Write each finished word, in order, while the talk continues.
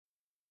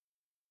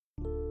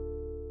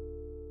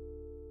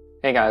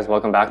Hey guys,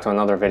 welcome back to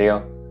another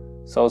video.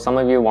 So some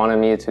of you wanted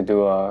me to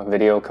do a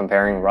video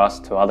comparing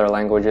Rust to other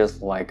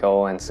languages like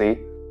Go and C,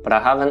 but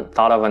I haven't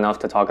thought of enough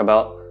to talk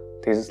about.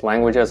 These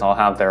languages all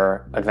have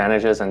their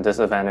advantages and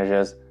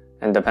disadvantages,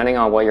 and depending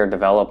on what you're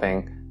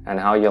developing and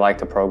how you like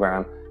to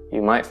program,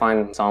 you might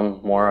find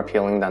some more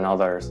appealing than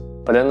others.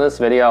 But in this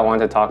video, I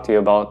want to talk to you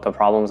about the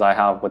problems I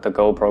have with the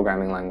Go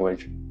programming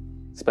language.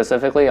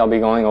 Specifically, I'll be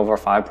going over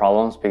 5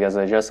 problems because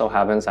it just so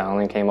happens I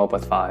only came up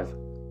with 5.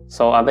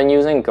 So I've been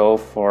using Go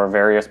for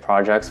various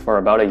projects for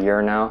about a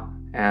year now,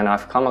 and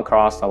I've come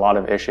across a lot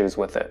of issues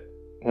with it.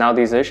 Now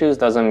these issues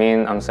doesn't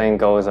mean I'm saying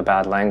Go is a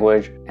bad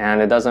language,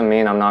 and it doesn't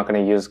mean I'm not going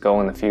to use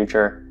Go in the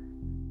future.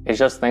 It's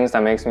just things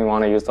that makes me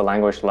want to use the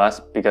language less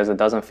because it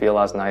doesn't feel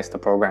as nice to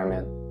program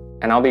in.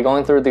 And I'll be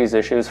going through these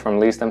issues from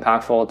least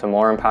impactful to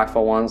more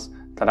impactful ones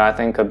that I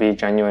think could be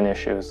genuine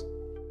issues.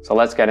 So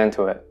let's get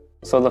into it.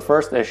 So the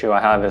first issue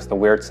I have is the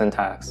weird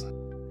syntax.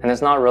 And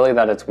it's not really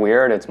that it's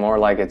weird, it's more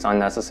like it's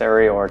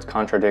unnecessary or it's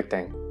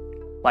contradicting.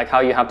 Like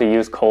how you have to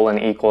use colon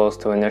equals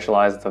to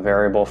initialize the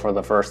variable for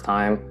the first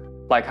time.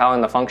 Like how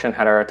in the function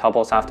header,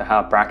 tuples have to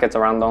have brackets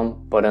around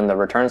them, but in the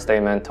return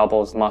statement,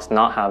 tuples must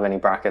not have any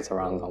brackets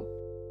around them.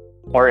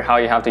 Or how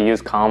you have to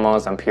use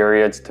commas and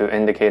periods to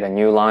indicate a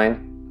new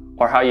line.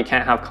 Or how you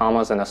can't have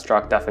commas in a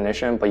struct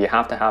definition, but you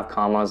have to have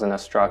commas in a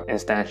struct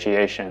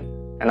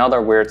instantiation.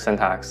 Another weird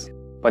syntax.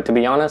 But to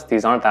be honest,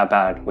 these aren't that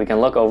bad. We can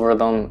look over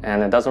them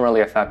and it doesn't really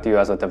affect you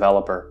as a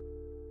developer.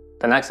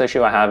 The next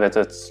issue I have is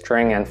its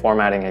string and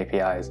formatting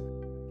APIs.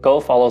 Go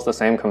follows the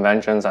same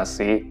conventions as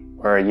C,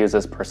 where it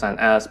uses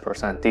 %s,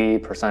 %d,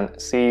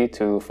 %c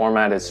to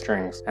format its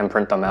strings and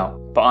print them out.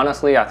 But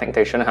honestly, I think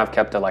they shouldn't have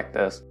kept it like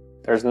this.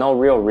 There's no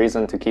real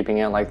reason to keeping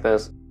it like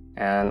this,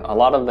 and a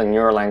lot of the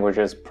newer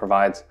languages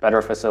provides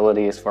better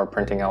facilities for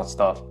printing out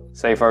stuff.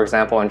 Say for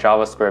example in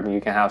JavaScript,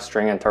 you can have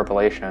string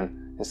interpolation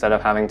instead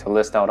of having to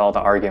list out all the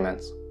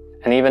arguments.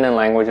 And even in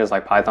languages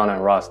like Python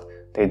and Rust,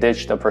 they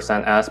ditch the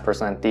 %s,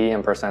 %d,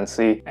 and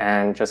 %c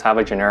and just have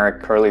a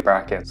generic curly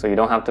bracket, so you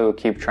don't have to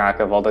keep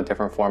track of all the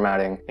different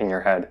formatting in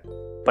your head.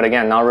 But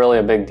again, not really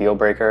a big deal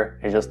breaker,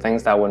 it's just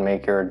things that would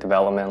make your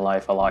development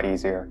life a lot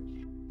easier.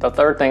 The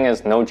third thing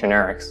is no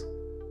generics.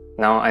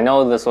 Now, I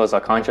know this was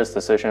a conscious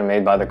decision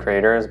made by the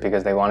creators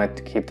because they wanted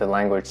to keep the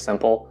language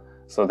simple,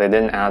 so they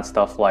didn't add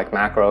stuff like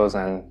macros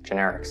and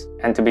generics.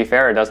 And to be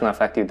fair, it doesn't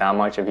affect you that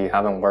much if you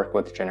haven't worked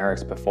with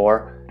generics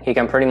before. You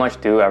can pretty much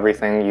do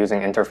everything using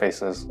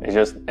interfaces, it's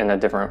just in a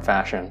different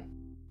fashion.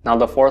 Now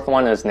the fourth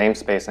one is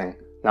namespacing.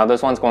 Now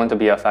this one's going to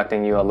be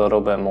affecting you a little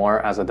bit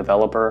more as a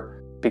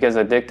developer because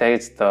it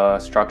dictates the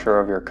structure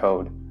of your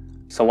code.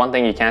 So one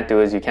thing you can't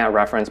do is you can't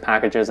reference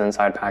packages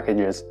inside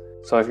packages.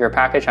 So if your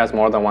package has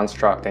more than one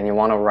struct and you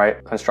want to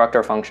write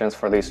constructor functions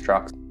for these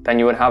structs, then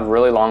you would have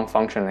really long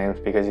function names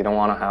because you don't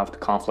want to have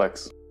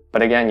conflicts.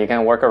 But again, you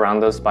can work around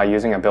this by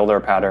using a builder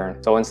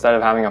pattern. So instead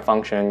of having a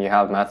function, you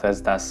have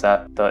methods that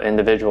set the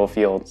individual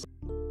fields.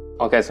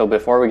 Okay, so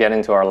before we get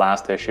into our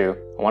last issue,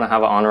 I want to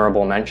have an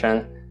honorable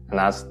mention, and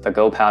that's the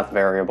Go path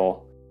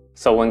variable.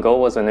 So when Go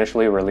was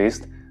initially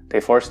released,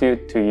 they forced you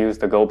to use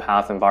the Go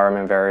path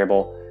environment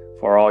variable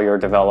for all your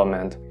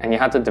development, and you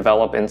had to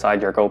develop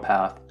inside your Go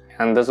path.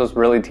 And this was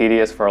really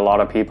tedious for a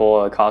lot of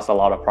people, it caused a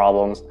lot of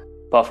problems.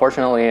 But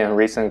fortunately, in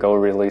recent Go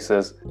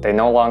releases, they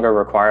no longer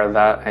require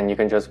that, and you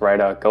can just write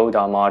a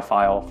go.mod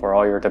file for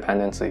all your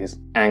dependencies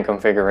and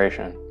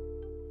configuration.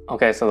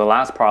 Okay, so the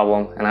last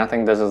problem, and I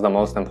think this is the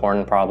most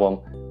important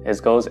problem,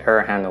 is Go's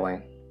error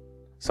handling.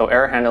 So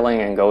error handling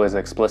in Go is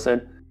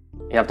explicit.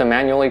 You have to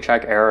manually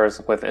check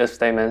errors with if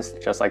statements,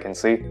 just like in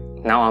C.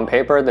 Now on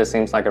paper, this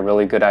seems like a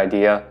really good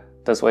idea.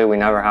 This way we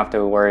never have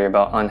to worry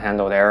about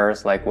unhandled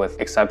errors like with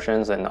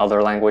exceptions in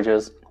other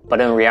languages. But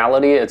in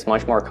reality, it's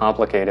much more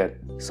complicated.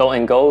 So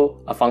in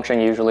Go, a function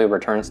usually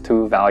returns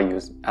 2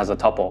 values as a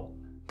tuple.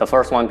 The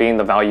first one being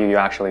the value you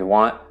actually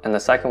want, and the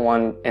second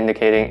one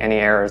indicating any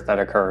errors that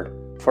occurred.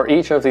 For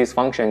each of these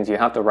functions, you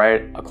have to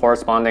write a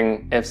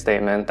corresponding if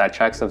statement that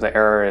checks if the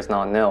error is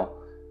not nil.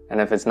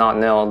 And if it's not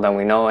nil, then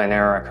we know an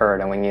error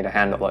occurred and we need to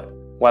handle it.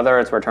 Whether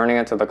it's returning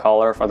it to the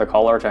caller for the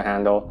caller to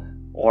handle,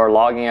 or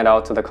logging it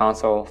out to the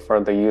console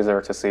for the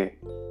user to see.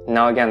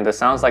 Now again, this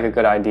sounds like a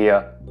good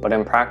idea, but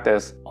in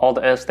practice, all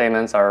the if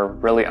statements are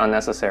really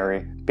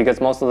unnecessary because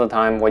most of the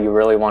time what you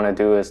really want to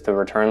do is to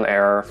return the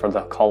error for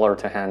the caller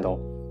to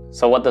handle.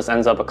 So what this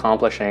ends up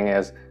accomplishing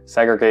is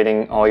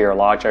segregating all your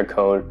logic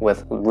code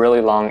with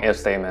really long if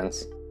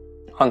statements.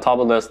 On top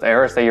of this, the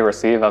errors that you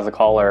receive as a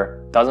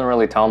caller doesn't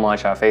really tell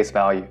much at face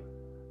value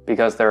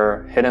because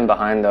they're hidden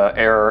behind the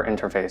error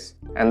interface.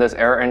 And this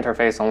error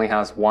interface only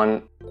has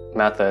one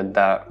method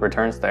that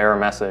returns the error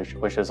message,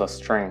 which is a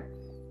string,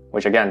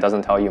 which again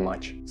doesn't tell you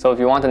much. So if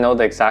you want to know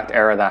the exact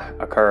error that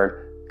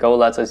occurred, Go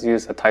lets us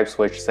use a type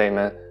switch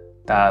statement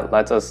that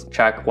lets us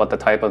check what the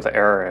type of the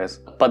error is.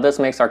 But this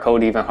makes our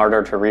code even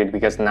harder to read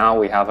because now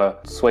we have a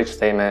switch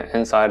statement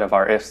inside of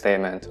our if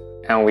statement,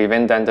 and we've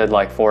indented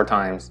like 4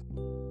 times.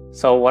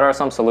 So what are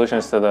some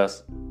solutions to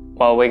this?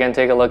 Well, we can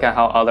take a look at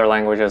how other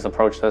languages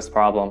approach this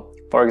problem.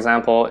 For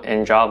example,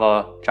 in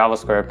Java,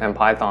 JavaScript, and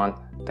Python,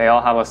 They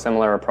all have a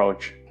similar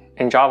approach.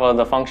 In Java,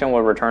 the function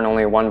will return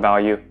only one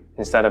value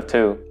instead of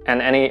two,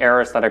 and any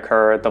errors that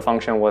occur, the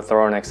function will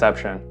throw an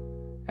exception,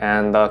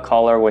 and the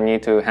caller would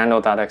need to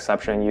handle that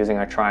exception using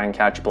a try and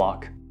catch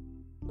block.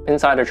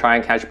 Inside a try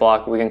and catch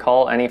block, we can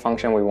call any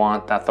function we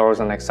want that throws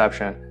an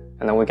exception,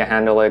 and then we can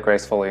handle it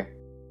gracefully.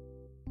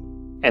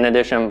 In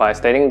addition, by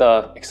stating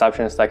the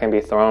exceptions that can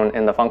be thrown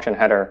in the function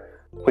header,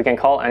 we can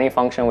call any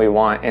function we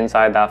want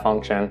inside that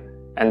function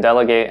and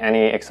delegate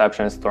any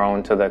exceptions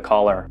thrown to the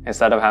caller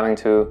instead of having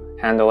to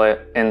handle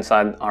it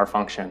inside our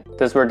function.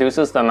 This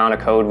reduces the amount of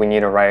code we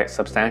need to write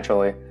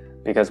substantially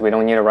because we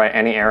don't need to write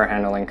any error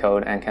handling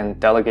code and can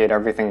delegate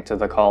everything to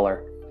the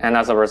caller. And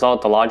as a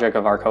result, the logic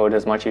of our code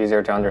is much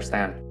easier to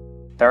understand.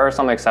 There are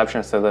some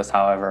exceptions to this,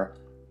 however.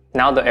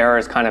 Now the error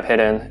is kind of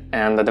hidden,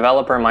 and the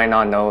developer might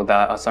not know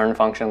that a certain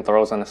function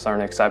throws in a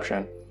certain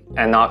exception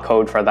and not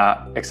code for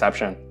that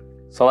exception.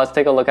 So let's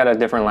take a look at a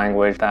different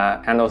language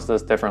that handles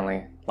this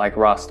differently, like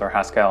Rust or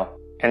Haskell.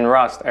 In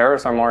Rust,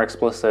 errors are more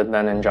explicit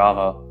than in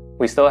Java.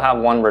 We still have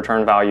one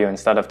return value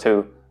instead of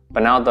two,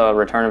 but now the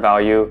return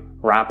value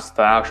wraps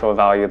the actual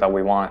value that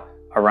we want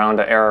around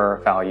the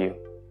error value.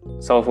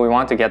 So if we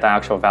want to get the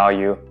actual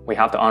value, we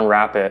have to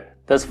unwrap it.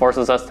 This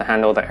forces us to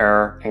handle the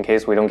error in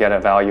case we don't get a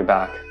value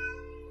back.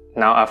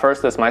 Now at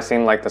first this might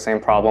seem like the same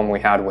problem we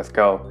had with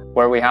Go,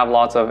 where we have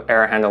lots of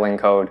error handling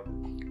code,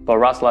 but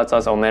Rust lets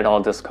us omit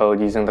all this code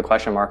using the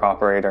question mark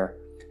operator.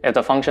 If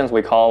the functions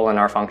we call in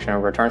our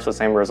function returns the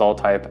same result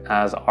type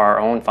as our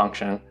own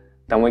function,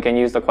 then we can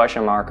use the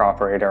question mark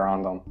operator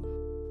on them.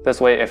 This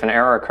way, if an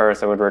error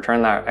occurs, it would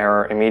return that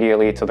error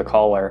immediately to the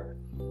caller,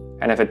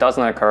 and if it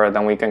doesn't occur,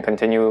 then we can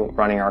continue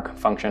running our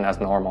function as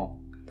normal.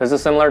 This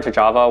is similar to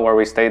Java, where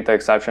we state the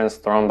exceptions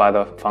thrown by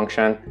the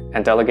function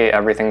and delegate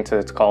everything to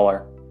its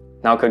caller.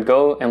 Now, could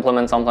Go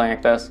implement something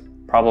like this?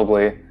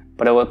 Probably,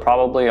 but it would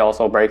probably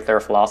also break their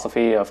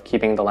philosophy of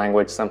keeping the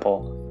language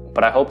simple.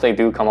 But I hope they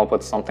do come up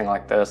with something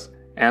like this,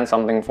 and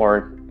something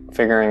for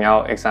figuring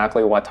out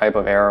exactly what type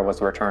of error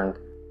was returned,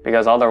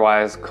 because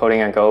otherwise coding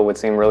in Go would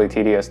seem really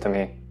tedious to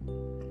me.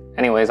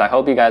 Anyways, I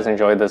hope you guys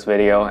enjoyed this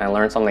video and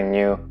learned something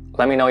new.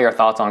 Let me know your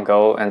thoughts on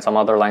Go and some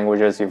other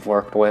languages you've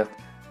worked with,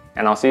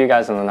 and I'll see you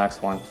guys in the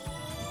next one.